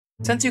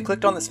Since you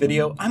clicked on this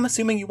video, I'm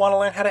assuming you want to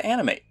learn how to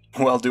animate.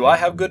 Well, do I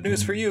have good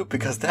news for you,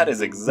 because that is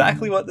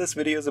exactly what this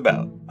video is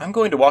about. I'm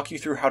going to walk you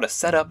through how to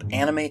set up,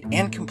 animate,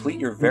 and complete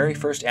your very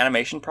first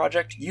animation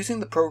project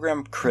using the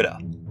program Krita.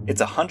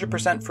 It's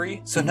 100%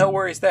 free, so no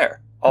worries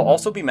there. I'll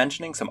also be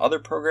mentioning some other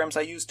programs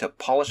I use to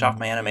polish off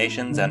my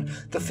animations and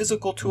the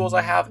physical tools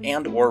I have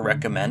and or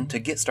recommend to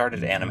get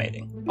started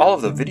animating. All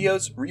of the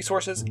videos,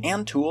 resources,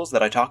 and tools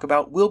that I talk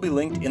about will be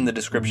linked in the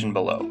description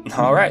below.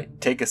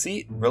 Alright, take a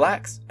seat,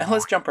 relax, and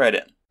let's jump right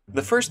in.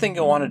 The first thing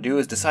you'll want to do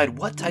is decide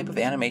what type of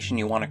animation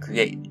you want to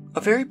create.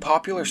 A very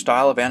popular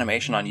style of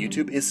animation on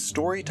YouTube is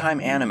storytime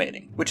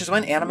animating, which is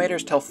when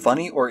animators tell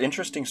funny or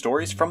interesting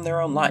stories from their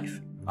own life.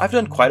 I've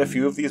done quite a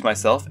few of these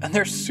myself, and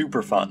they're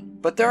super fun.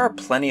 But there are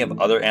plenty of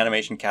other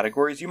animation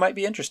categories you might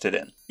be interested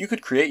in. You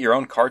could create your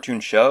own cartoon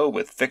show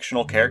with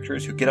fictional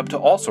characters who get up to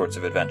all sorts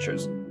of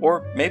adventures.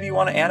 Or maybe you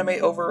want to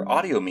animate over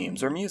audio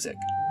memes or music.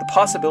 The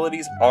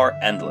possibilities are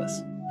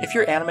endless. If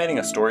you're animating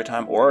a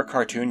storytime or a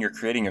cartoon you're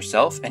creating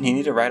yourself and you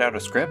need to write out a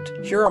script,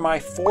 here are my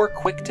 4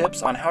 quick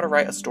tips on how to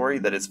write a story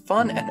that is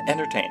fun and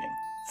entertaining.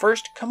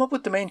 First, come up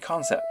with the main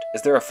concept.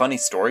 Is there a funny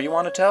story you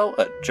want to tell?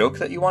 A joke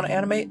that you want to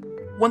animate?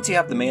 Once you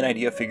have the main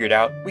idea figured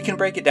out, we can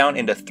break it down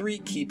into 3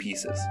 key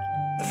pieces.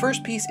 The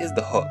first piece is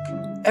the hook.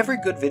 Every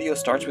good video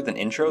starts with an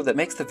intro that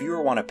makes the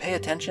viewer want to pay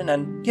attention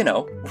and,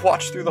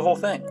 watch through the whole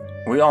thing.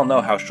 We all know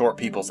how short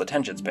people's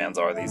attention spans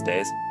are these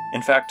days.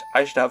 In fact,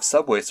 I should have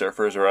Subway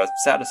Surfers or a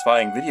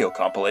satisfying video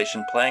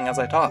compilation playing as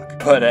I talk.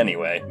 But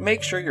anyway,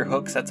 make sure your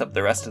hook sets up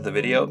the rest of the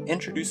video,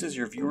 introduces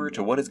your viewer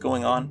to what is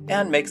going on,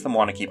 and makes them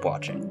want to keep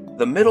watching.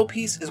 The middle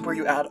piece is where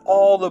you add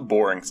all the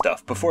boring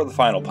stuff before the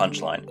final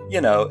punchline.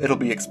 It'll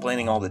be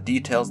explaining all the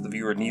details the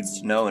viewer needs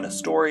to know in a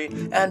story,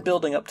 and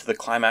building up to the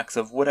climax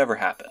of whatever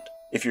happened.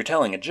 If you're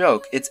telling a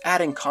joke, it's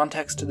adding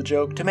context to the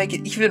joke to make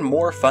it even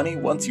more funny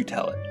once you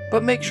tell it.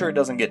 But make sure it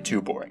doesn't get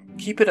too boring.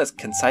 Keep it as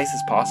concise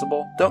as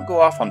possible, don't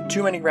go off on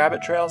too many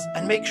rabbit trails,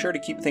 and make sure to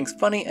keep things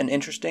funny and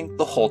interesting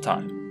the whole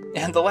time.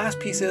 And the last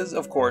piece is,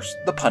 of course,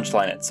 the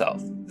punchline itself.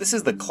 This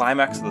is the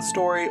climax of the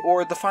story,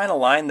 or the final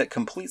line that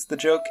completes the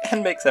joke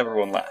and makes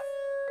everyone laugh.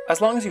 As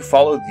long as you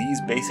follow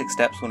these basic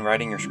steps when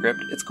writing your script,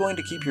 it's going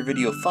to keep your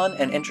video fun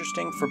and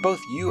interesting for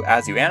both you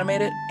as you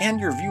animate it, and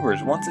your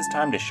viewers once it's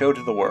time to show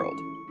to the world.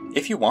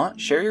 If you want,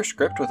 share your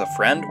script with a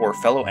friend or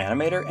fellow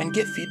animator and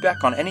get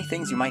feedback on any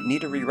things you might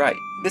need to rewrite.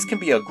 This can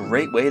be a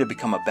great way to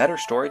become a better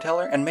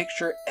storyteller and make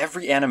sure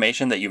every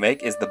animation that you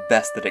make is the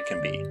best that it can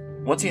be.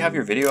 Once you have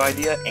your video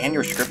idea and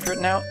your script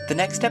written out, the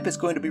next step is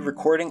going to be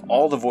recording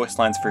all the voice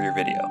lines for your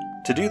video.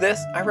 To do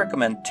this, I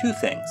recommend 2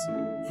 things.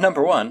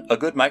 Number 1, a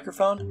good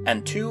microphone,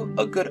 and 2,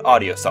 a good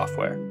audio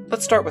software.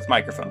 Let's start with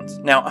microphones.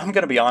 Now, I'm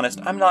gonna be honest,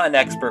 I'm not an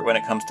expert when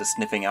it comes to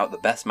sniffing out the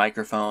best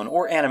microphone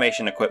or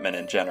animation equipment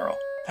in general.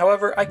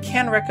 However, I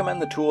can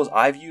recommend the tools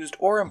I've used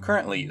or am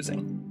currently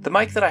using. The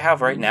mic that I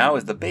have right now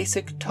is the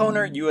basic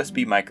toner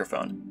USB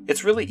microphone.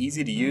 It's really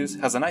easy to use,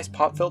 has a nice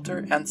pop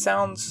filter, and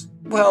sounds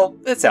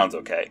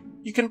okay.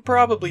 You can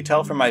probably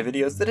tell from my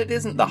videos that it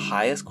isn't the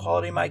highest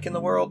quality mic in the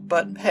world,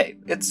 but hey,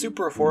 it's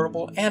super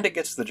affordable and it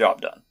gets the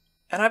job done.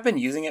 And I've been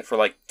using it for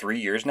like 3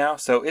 years now,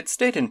 so it's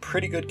stayed in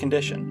pretty good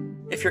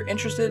condition. If you're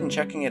interested in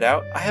checking it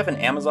out, I have an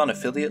Amazon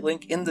affiliate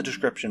link in the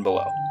description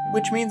below.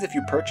 Which means if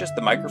you purchase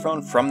the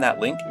microphone from that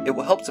link, it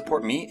will help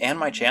support me and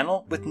my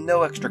channel with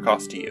no extra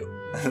cost to you.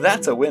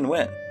 That's a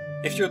win-win.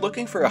 If you're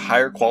looking for a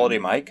higher quality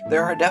mic,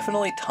 there are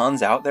definitely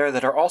tons out there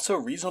that are also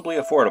reasonably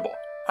affordable.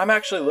 I'm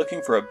actually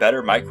looking for a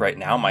better mic right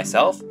now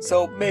myself,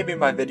 so maybe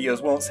my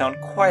videos won't sound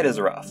quite as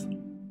rough.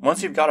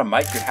 Once you've got a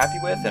mic you're happy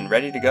with and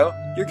ready to go,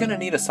 you're going to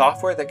need a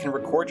software that can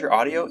record your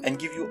audio and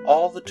give you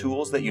all the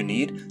tools that you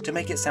need to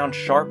make it sound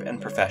sharp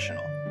and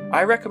professional.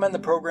 I recommend the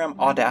program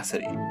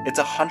Audacity. It's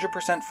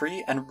 100%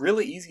 free and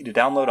really easy to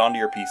download onto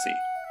your PC.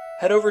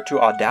 Head over to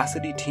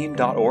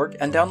audacityteam.org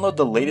and download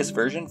the latest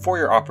version for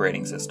your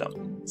operating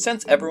system.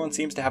 Since everyone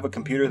seems to have a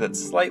computer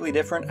that's slightly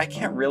different, I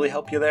can't really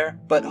help you there,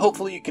 but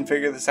hopefully you can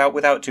figure this out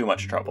without too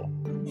much trouble.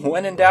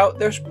 When in doubt,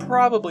 there's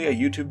probably a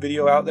YouTube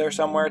video out there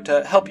somewhere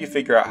to help you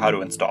figure out how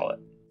to install it.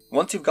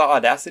 Once you've got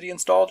Audacity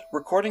installed,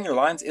 recording your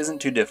lines isn't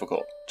too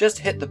difficult. Just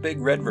hit the big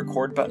red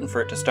record button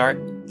for it to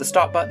start, the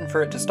stop button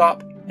for it to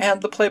stop,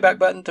 and the playback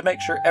button to make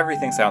sure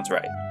everything sounds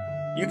right.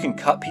 You can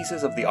cut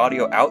pieces of the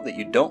audio out that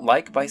you don't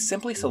like by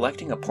simply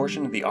selecting a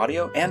portion of the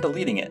audio and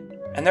deleting it.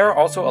 And there are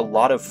also a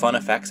lot of fun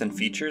effects and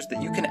features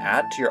that you can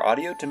add to your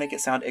audio to make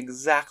it sound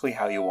exactly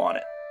how you want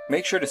it.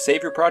 Make sure to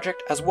save your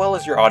project as well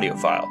as your audio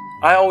file.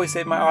 I always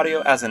save my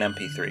audio as an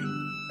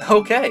MP3.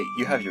 Okay,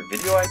 you have your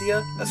video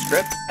idea, a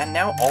script, and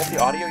now all the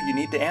audio you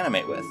need to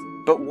animate with.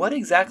 But what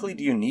exactly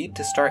do you need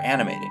to start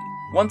animating?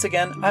 Once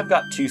again, I've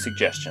got 2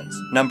 suggestions.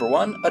 Number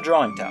 1, a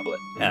drawing tablet,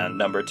 and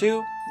number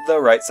 2, the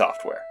right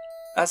software.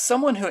 As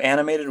someone who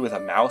animated with a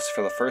mouse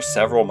for the first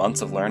several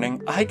months of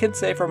learning, I can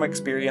say from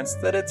experience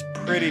that it's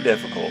pretty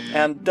difficult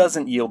and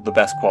doesn't yield the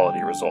best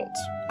quality results.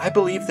 I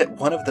believe that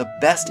one of the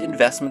best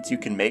investments you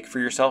can make for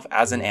yourself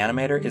as an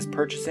animator is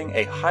purchasing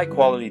a high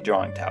quality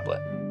drawing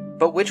tablet.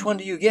 But which one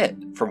do you get?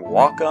 From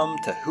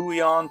Wacom to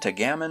Huion to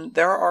Gammon,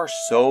 there are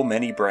so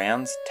many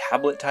brands,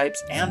 tablet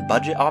types, and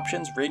budget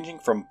options ranging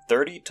from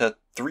 $30 to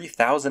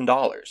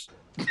 $3,000.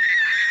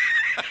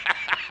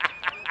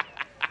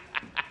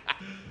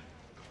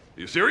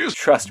 You serious?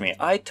 Trust me,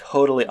 I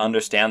totally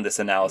understand this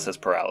analysis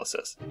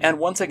paralysis. And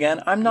once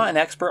again, I'm not an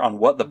expert on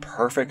what the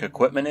perfect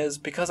equipment is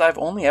because I've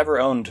only ever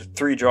owned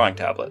 3 drawing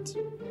tablets.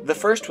 The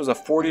first was a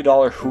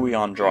 $40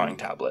 Huion drawing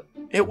tablet.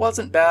 It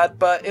wasn't bad,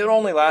 but it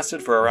only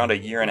lasted for around a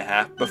year and a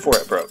half before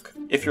it broke.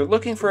 If you're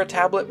looking for a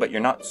tablet but you're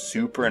not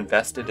super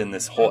invested in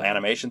this whole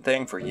animation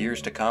thing for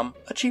years to come,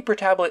 a cheaper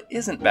tablet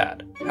isn't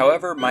bad.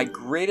 However, my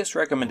greatest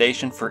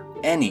recommendation for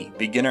any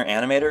beginner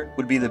animator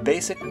would be the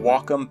basic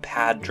Wacom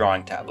pad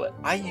drawing tablet.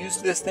 I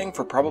used this thing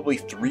for probably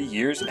 3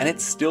 years and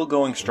it's still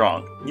going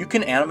strong. You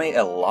can animate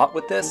a lot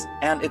with this,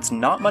 and it's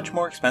not much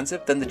more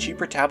expensive than the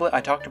cheaper tablet I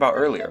talked about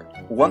earlier.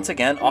 Once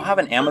again, I'll have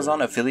an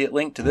Amazon affiliate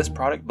link to this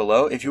product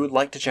below if you would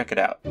like to check it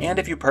out. And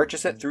if you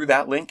purchase it through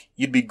that link,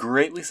 you'd be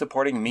greatly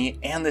supporting me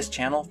and this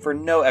channel for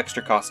no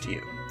extra cost to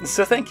you.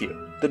 So thank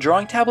you. The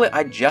drawing tablet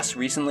I just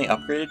recently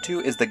upgraded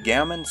to is the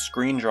Gammon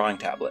screen drawing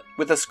tablet.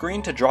 With a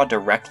screen to draw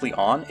directly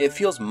on, it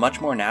feels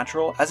much more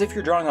natural, as if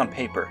you're drawing on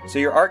paper, so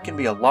your art can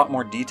be a lot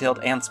more detailed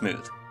and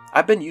smooth.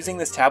 I've been using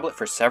this tablet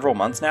for several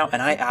months now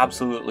and I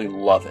absolutely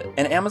love it.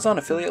 An Amazon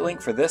affiliate link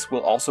for this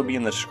will also be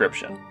in the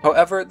description.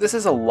 However, this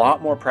is a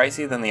lot more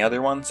pricey than the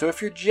other one, so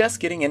if you're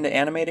just getting into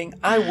animating,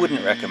 I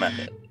wouldn't recommend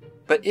it.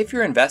 But if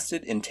you're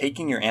invested in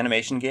taking your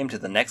animation game to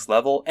the next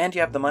level and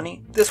you have the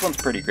money, this one's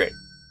pretty great.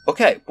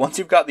 Okay, once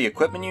you've got the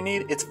equipment you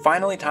need, it's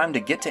finally time to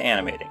get to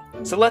animating.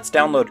 So let's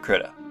download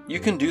Krita. You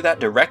can do that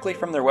directly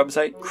from their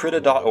website,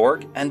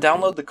 krita.org, and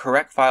download the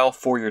correct file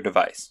for your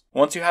device.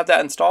 Once you have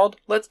that installed,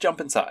 let's jump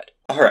inside.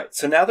 Alright,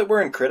 so now that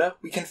we're in Krita,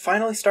 we can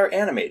finally start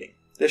animating.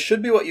 This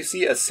should be what you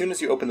see as soon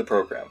as you open the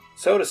program.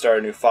 So to start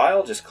a new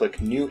file, just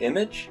click New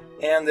Image,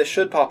 and this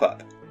should pop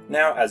up.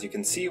 Now, as you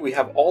can see, we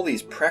have all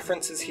these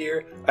preferences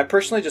here. I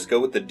personally just go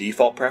with the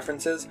default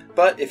preferences,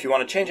 but if you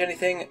want to change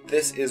anything,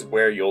 this is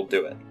where you'll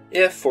do it.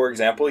 If, for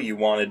example, you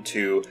wanted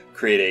to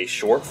create a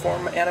short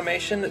form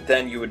animation,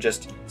 then you would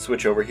just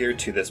switch over here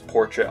to this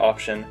portrait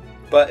option.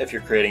 But if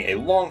you're creating a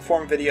long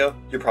form video,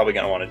 you're probably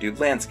going to want to do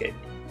landscape.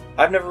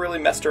 I've never really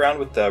messed around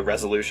with the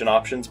resolution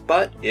options,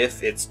 but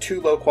if it's too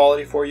low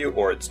quality for you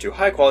or it's too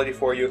high quality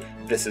for you,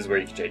 this is where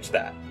you can change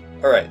that.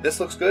 Alright,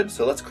 this looks good,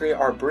 so let's create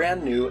our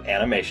brand new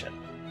animation.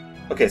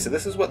 Okay, so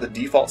this is what the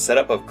default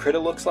setup of Krita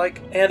looks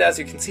like, and as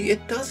you can see,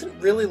 it doesn't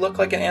really look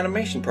like an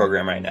animation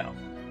program right now.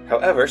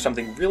 However,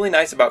 something really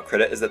nice about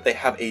Krita is that they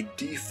have a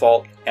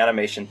default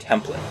animation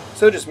template.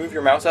 So just move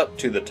your mouse up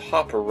to the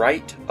top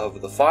right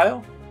of the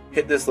file,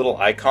 hit this little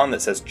icon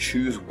that says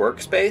Choose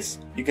Workspace.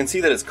 You can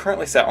see that it's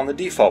currently set on the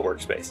default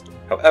workspace.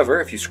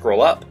 However, if you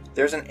scroll up,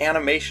 there's an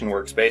animation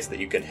workspace that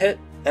you can hit,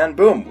 and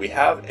boom, we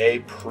have a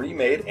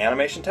pre-made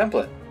animation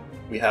template.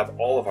 We have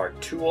all of our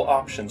tool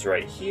options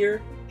right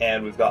here,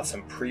 and we've got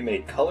some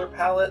pre-made color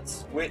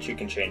palettes, which you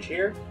can change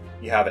here.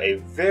 You have a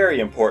very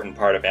important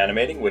part of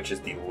animating, which is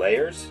the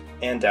layers.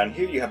 And down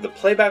here you have the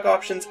playback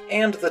options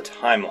and the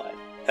timeline.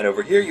 And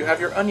over here you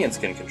have your onion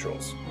skin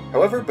controls.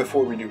 However,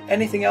 before we do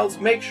anything else,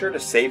 make sure to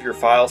save your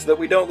file so that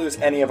we don't lose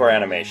any of our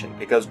animation,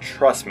 because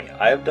trust me,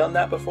 I have done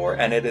that before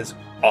and it is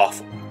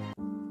awful.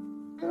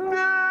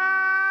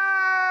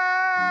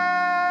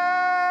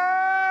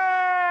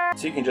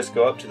 So you can just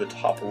go up to the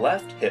top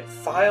left, hit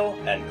File,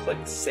 and click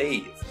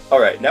Save.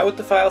 Alright, now with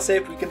the file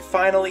saved, we can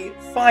finally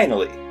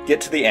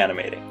get to the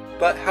animating.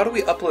 But how do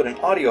we upload an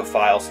audio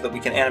file so that we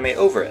can animate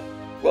over it?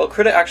 Well,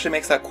 Krita actually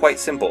makes that quite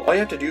simple. All you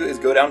have to do is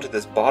go down to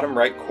this bottom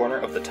right corner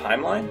of the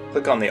timeline,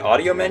 click on the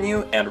audio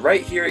menu, and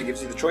right here it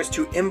gives you the choice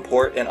to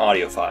import an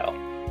audio file.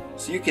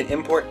 So you can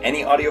import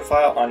any audio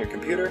file on your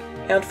computer,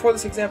 and for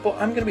this example,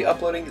 I'm going to be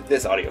uploading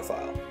this audio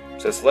file.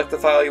 So select the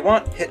file you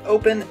want, hit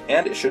open,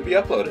 and it should be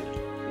uploaded.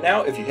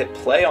 Now, if you hit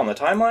play on the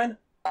timeline,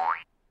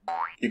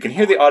 you can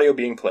hear the audio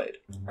being played.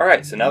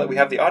 Alright, so now that we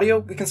have the audio,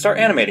 we can start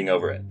animating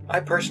over it.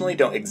 I personally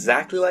don't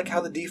exactly like how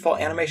the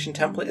default animation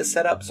template is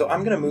set up, so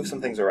I'm going to move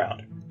some things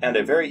around. And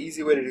a very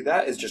easy way to do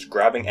that is just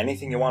grabbing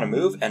anything you want to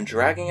move and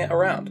dragging it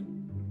around.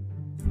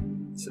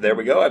 So there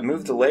we go, I've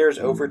moved the layers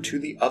over to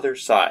the other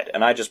side,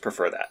 and I just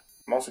prefer that.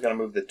 I'm also going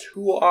to move the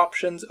tool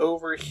options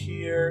over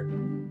here,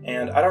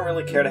 and I don't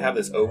really care to have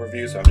this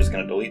overview, so I'm just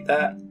going to delete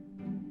that.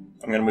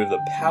 I'm going to move the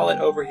palette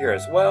over here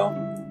as well.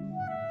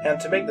 And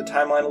to make the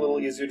timeline a little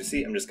easier to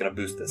see, I'm just going to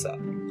boost this up.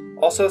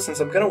 Also, since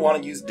I'm going to want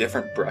to use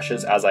different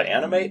brushes as I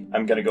animate,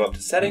 I'm going to go up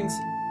to Settings,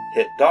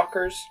 hit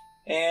Dockers,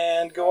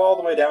 and go all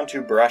the way down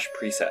to Brush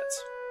Presets.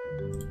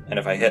 And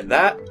if I hit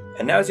that,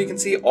 and now as you can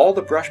see, all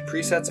the brush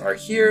presets are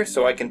here,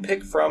 so I can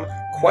pick from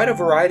quite a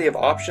variety of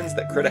options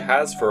that Krita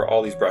has for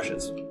all these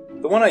brushes.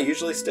 The one I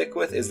usually stick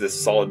with is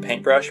this solid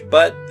paintbrush,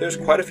 but there's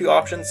quite a few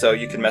options, so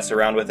you can mess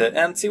around with it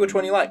and see which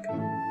one you like.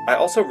 I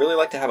also really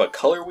like to have a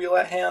color wheel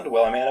at hand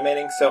while I'm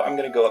animating, so I'm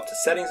going to go up to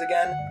Settings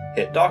again,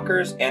 hit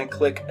Dockers, and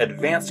click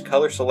Advanced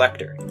Color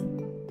Selector.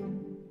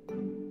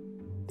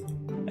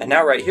 And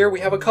now right here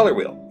we have a color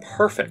wheel.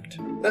 Perfect.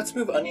 Let's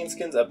move onion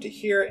skins up to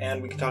here and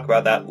we can talk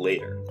about that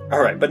later.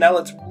 Alright, but now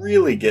let's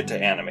really get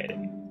to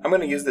animating. I'm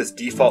going to use this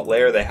default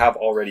layer they have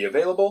already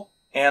available,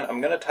 and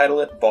I'm going to title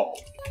it Ball.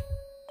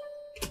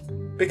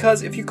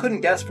 Because if you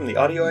couldn't guess from the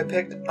audio I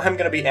picked, I'm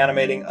going to be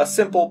animating a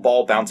simple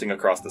ball bouncing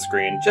across the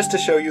screen just to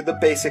show you the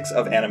basics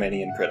of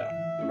animating in Krita.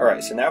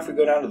 Alright, so now if we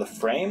go down to the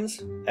frames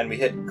and we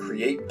hit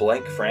create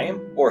blank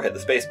frame, or hit the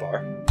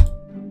spacebar,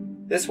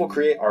 this will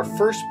create our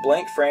first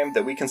blank frame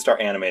that we can start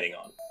animating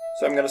on.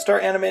 So I'm going to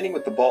start animating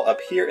with the ball up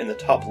here in the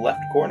top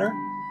left corner,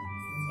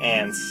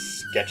 and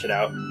sketch it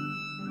out.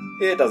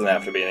 It doesn't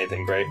have to be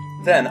anything great.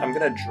 Then I'm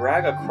going to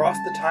drag across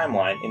the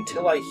timeline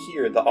until I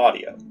hear the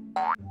audio.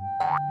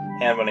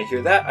 And when I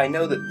hear that, I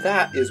know that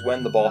that is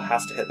when the ball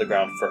has to hit the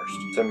ground first.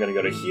 So I'm going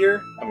to go to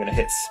here, I'm going to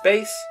hit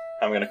space,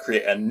 I'm going to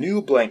create a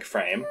new blank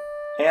frame,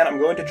 and I'm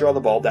going to draw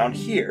the ball down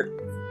here.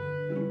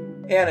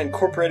 And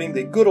incorporating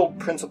the good old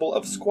principle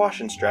of squash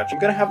and stretch, I'm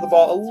going to have the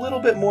ball a little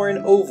bit more in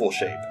oval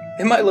shape.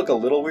 It might look a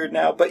little weird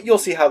now, but you'll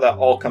see how that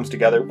all comes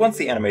together once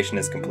the animation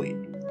is complete.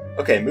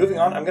 Okay, moving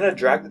on, I'm going to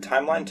drag the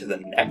timeline to the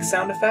next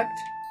sound effect.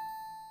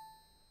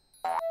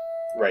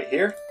 Right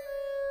here.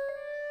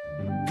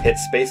 Hit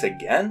space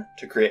again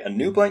to create a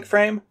new blank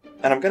frame,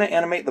 and I'm going to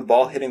animate the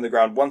ball hitting the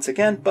ground once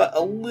again, but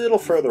a little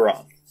further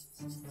on.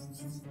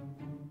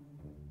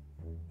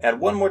 And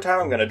one more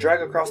time, I'm going to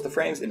drag across the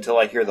frames until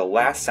I hear the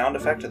last sound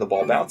effect of the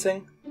ball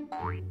bouncing.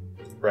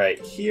 Right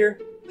here.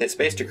 Hit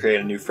space to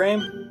create a new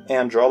frame,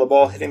 and draw the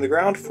ball hitting the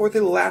ground for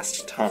the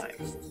last time.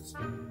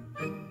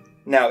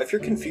 Now, if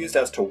you're confused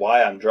as to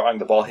why I'm drawing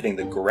the ball hitting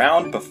the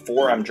ground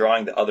before I'm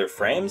drawing the other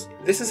frames,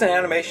 this is an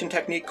animation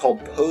technique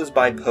called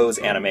pose-by-pose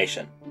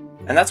animation.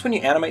 And that's when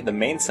you animate the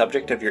main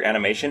subject of your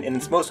animation in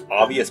its most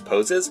obvious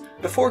poses,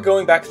 before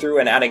going back through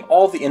and adding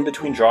all the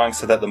in-between drawings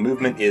so that the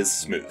movement is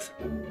smooth.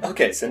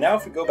 Okay, so now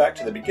if we go back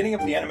to the beginning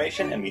of the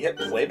animation and we hit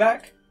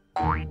playback,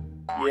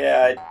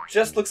 yeah, it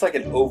just looks like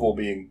an oval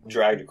being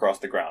dragged across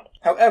the ground.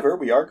 However,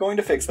 we are going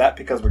to fix that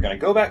because we're going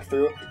to go back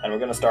through and we're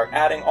going to start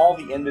adding all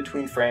the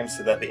in-between frames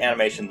so that the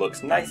animation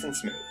looks nice and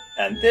smooth.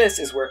 And this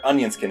is where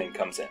onion skinning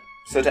comes in.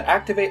 So to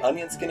activate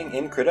onion skinning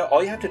in Krita,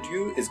 all you have to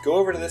do is go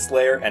over to this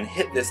layer and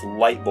hit this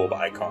light bulb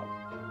icon.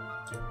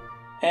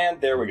 And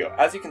there we go.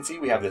 As you can see,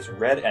 we have this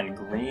red and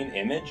green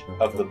image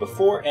of the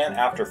before and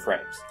after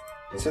frames.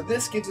 So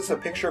this gives us a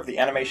picture of the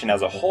animation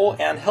as a whole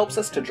and helps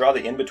us to draw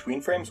the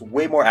in-between frames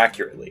way more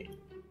accurately.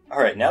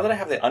 Alright, now that I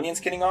have the onion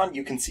skinning on,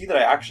 you can see that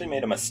I actually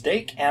made a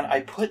mistake and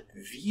I put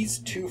these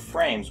two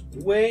frames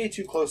way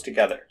too close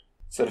together.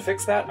 So to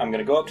fix that, I'm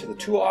going to go up to the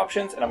tool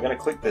options and I'm going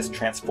to click this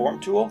transform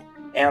tool,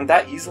 and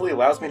that easily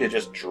allows me to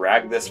just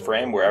drag this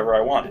frame wherever I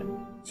want it.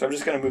 So I'm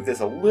just going to move this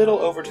a little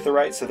over to the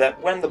right so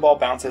that when the ball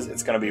bounces,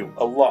 it's going to be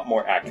a lot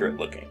more accurate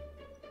looking.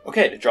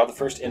 Okay, to draw the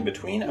first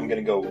in-between, I'm going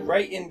to go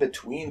right in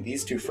between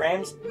these two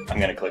frames. I'm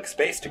going to click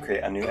space to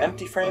create a new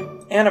empty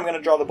frame, and I'm going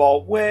to draw the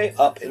ball way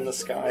up in the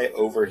sky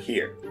over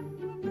here.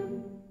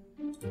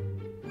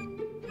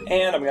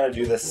 And I'm going to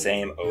do the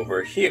same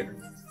over here.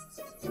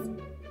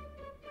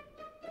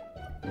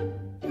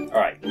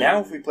 Alright,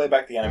 now if we play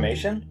back the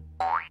animation,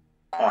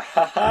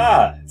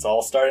 ahaha, it's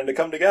all starting to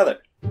come together.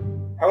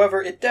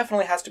 However, it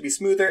definitely has to be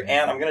smoother,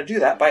 and I'm going to do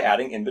that by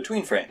adding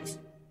in-between frames.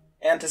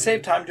 And to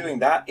save time doing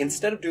that,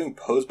 instead of doing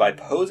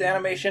pose-by-pose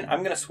animation, I'm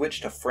going to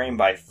switch to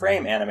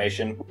frame-by-frame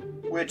animation,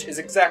 which is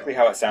exactly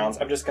how it sounds.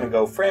 I'm just going to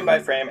go frame by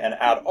frame and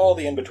add all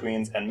the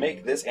in-betweens and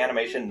make this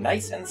animation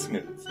nice and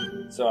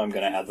smooth. So I'm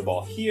going to add the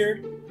ball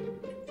here,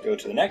 go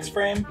to the next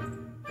frame,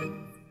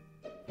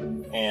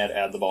 and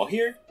add the ball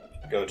here,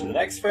 go to the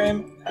next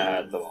frame,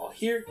 add the ball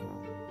here,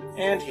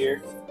 and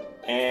here,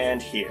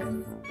 and here.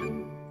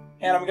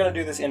 And I'm going to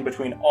do this in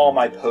between all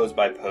my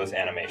pose-by-pose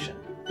animation.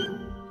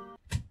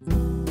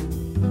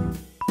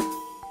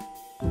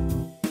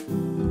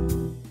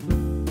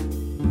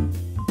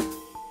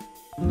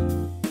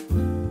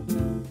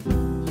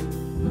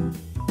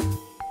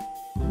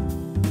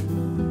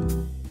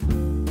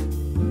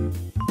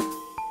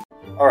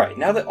 Alright,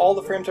 now that all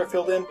the frames are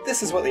filled in,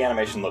 this is what the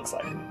animation looks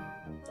like.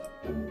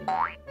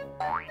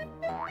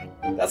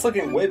 That's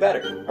looking way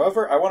better.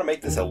 However, I want to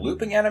make this a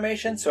looping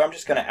animation, so I'm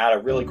just going to add a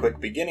really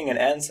quick beginning and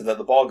end so that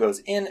the ball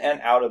goes in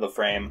and out of the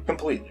frame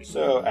completely.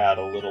 So add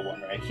a little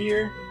one right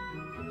here,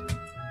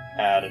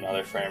 add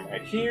another frame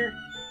right here,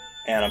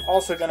 and I'm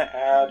also going to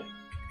add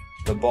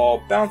the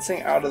ball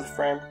bouncing out of the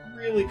frame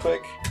really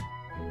quick.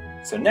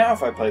 So now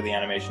if I play the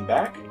animation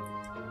back,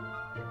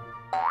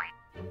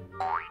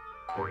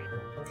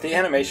 the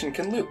animation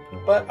can loop,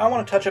 but I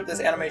want to touch up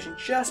this animation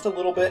just a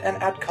little bit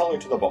and add color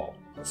to the ball.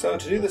 So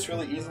to do this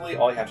really easily,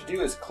 all you have to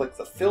do is click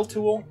the fill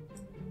tool,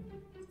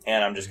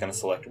 and I'm just going to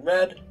select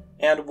red,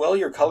 and while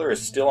your color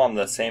is still on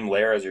the same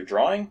layer as your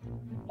drawing,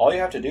 all you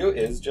have to do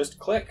is just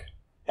click,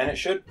 and it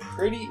should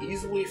pretty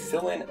easily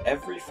fill in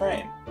every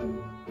frame.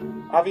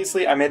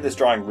 Obviously, I made this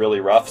drawing really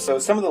rough, so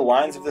some of the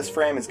lines of this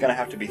frame is going to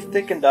have to be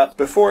thickened up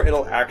before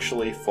it'll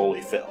actually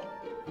fully fill.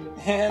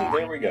 And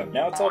there we go.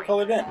 Now it's all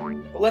colored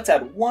in. But let's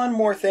add one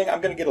more thing.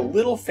 I'm going to get a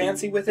little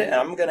fancy with it, and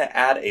I'm going to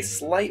add a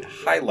slight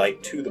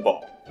highlight to the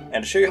ball.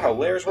 And to show you how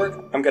layers work,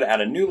 I'm going to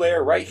add a new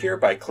layer right here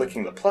by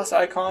clicking the plus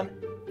icon,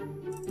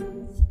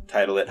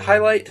 title it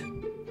Highlight,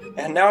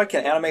 and now I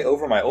can animate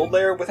over my old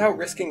layer without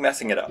risking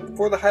messing it up.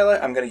 For the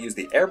highlight, I'm going to use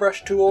the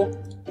airbrush tool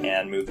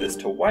and move this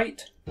to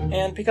white.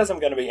 And because I'm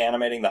going to be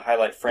animating the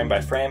highlight frame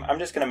by frame, I'm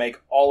just going to make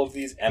all of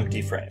these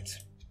empty frames.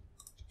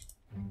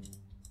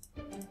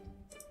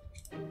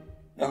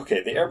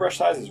 Okay, the airbrush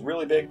size is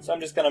really big, so I'm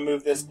just going to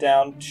move this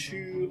down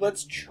to,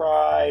 let's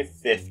try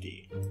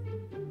 50.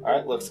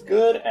 Alright, looks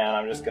good, and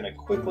I'm just going to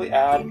quickly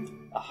add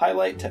a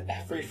highlight to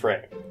every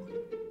frame.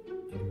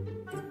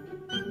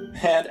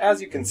 And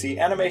as you can see,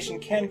 animation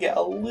can get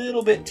a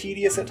little bit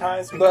tedious at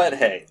times, but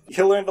hey,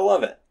 you'll learn to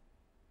love it.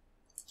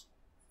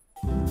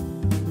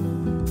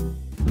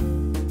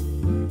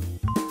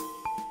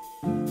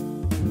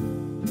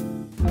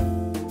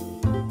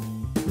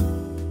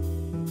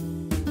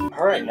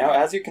 Alright, now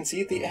as you can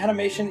see, the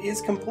animation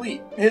is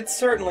complete. It's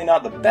certainly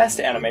not the best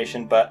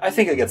animation, but I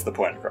think it gets the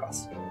point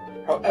across.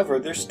 However,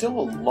 there's still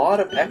a lot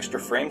of extra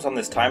frames on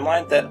this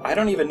timeline that I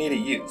don't even need to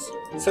use.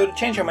 So to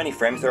change how many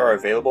frames there are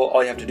available,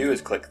 all you have to do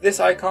is click this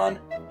icon,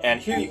 and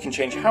here you can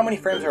change how many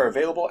frames are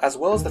available as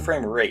well as the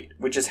frame rate,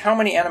 which is how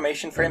many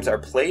animation frames are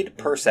played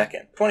per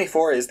second.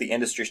 24 is the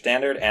industry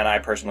standard, and I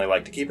personally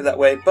like to keep it that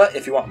way, but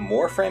if you want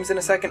more frames in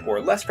a second or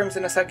less frames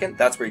in a second,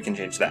 that's where you can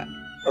change that.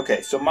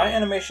 Okay, so my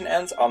animation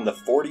ends on the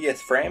 40th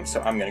frame,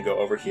 so I'm going to go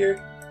over here,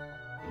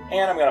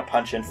 and I'm going to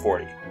punch in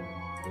 40.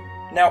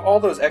 Now all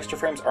those extra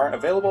frames aren't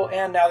available,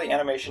 and now the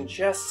animation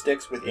just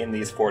sticks within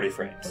these 40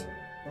 frames.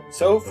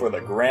 So for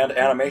the grand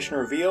animation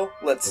reveal,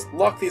 let's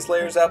lock these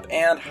layers up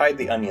and hide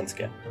the onion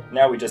skin.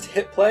 Now we just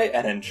hit play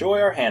and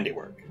enjoy our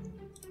handiwork.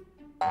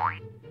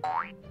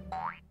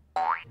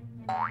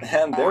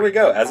 And there we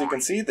go. As you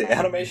can see, the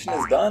animation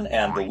is done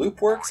and the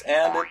loop works,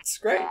 and it's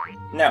great.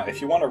 Now,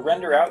 if you want to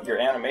render out your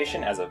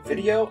animation as a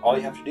video, all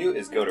you have to do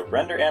is go to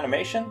Render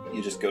Animation.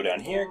 You just go down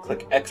here,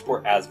 click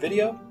Export as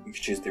Video. You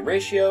can choose the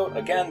ratio,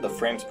 again, the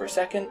frames per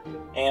second,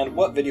 and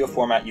what video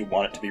format you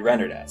want it to be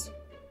rendered as.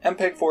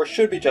 MPEG-4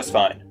 should be just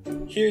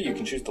fine. Here you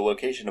can choose the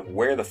location of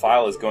where the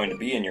file is going to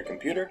be in your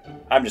computer.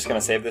 I'm just going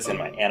to save this in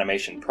my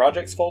Animation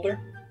Projects folder,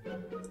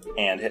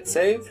 and hit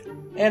Save.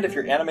 And if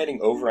you're animating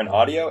over an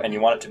audio and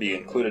you want it to be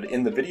included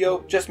in the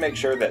video, just make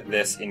sure that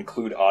this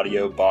Include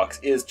Audio box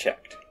is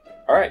checked.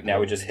 Alright, now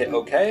we just hit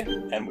OK,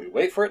 and we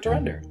wait for it to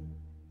render.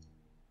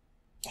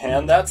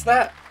 And that's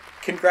that!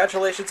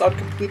 Congratulations on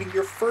completing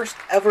your first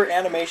ever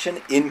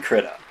animation in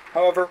Krita.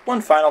 However,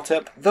 one final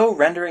tip, though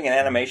rendering an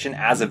animation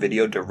as a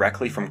video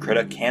directly from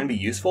Krita can be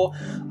useful,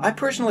 I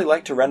personally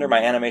like to render my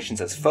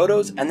animations as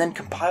photos and then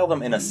compile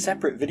them in a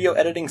separate video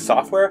editing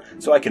software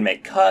so I can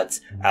make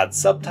cuts, add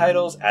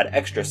subtitles, add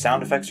extra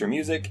sound effects or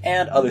music,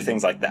 and other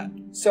things like that.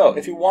 So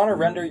if you want to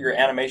render your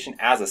animation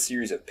as a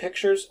series of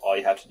pictures, all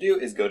you have to do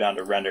is go down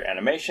to Render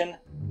Animation,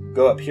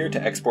 go up here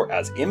to Export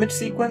as Image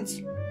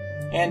Sequence,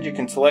 and you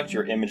can select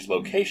your image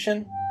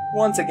location.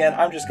 Once again,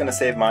 I'm just going to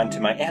save mine to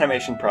my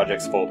Animation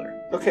Projects folder.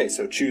 Okay,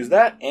 so choose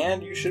that,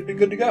 and you should be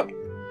good to go.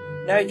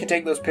 Now you can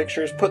take those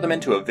pictures, put them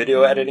into a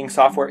video editing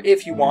software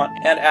if you want,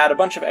 and add a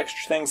bunch of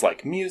extra things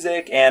like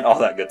music and all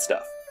that good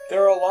stuff.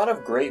 There are a lot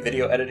of great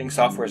video editing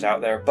softwares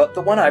out there, but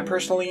the one I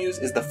personally use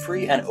is the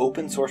free and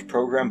open source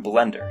program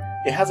Blender.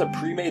 It has a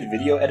pre-made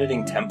video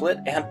editing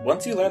template, and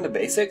once you learn the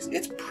basics,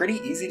 it's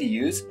pretty easy to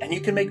use, and you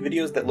can make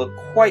videos that look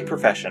quite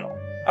professional.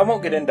 I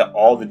won't get into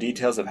all the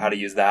details of how to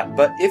use that,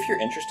 but if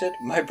you're interested,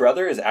 my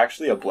brother is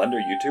actually a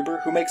Blender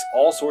YouTuber who makes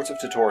all sorts of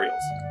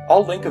tutorials.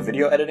 I'll link a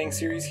video editing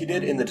series he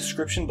did in the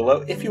description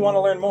below if you want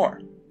to learn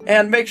more.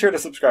 And make sure to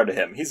subscribe to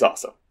him, he's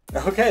awesome.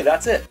 Okay,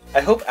 that's it.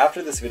 I hope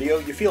after this video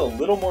you feel a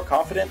little more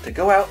confident to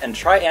go out and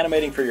try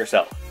animating for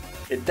yourself.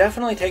 It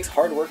definitely takes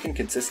hard work and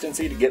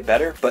consistency to get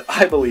better, but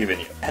I believe in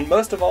you. And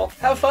most of all,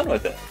 have fun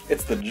with it.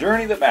 It's the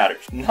journey that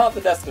matters, not the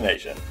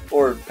destination.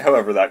 Or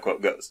however that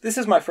quote goes. This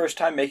is my first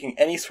time making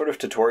any sort of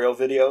tutorial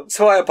video,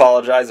 so I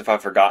apologize if I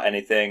forgot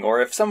anything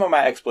or if some of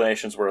my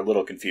explanations were a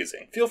little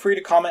confusing. Feel free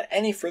to comment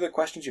any further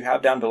questions you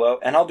have down below,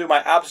 and I'll do my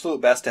absolute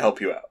best to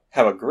help you out.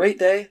 Have a great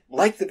day,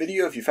 like the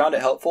video if you found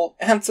it helpful,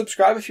 and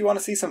subscribe if you want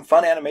to see some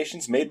fun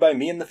animations made by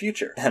me in the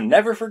future. And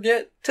never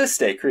forget to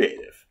stay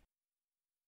creative.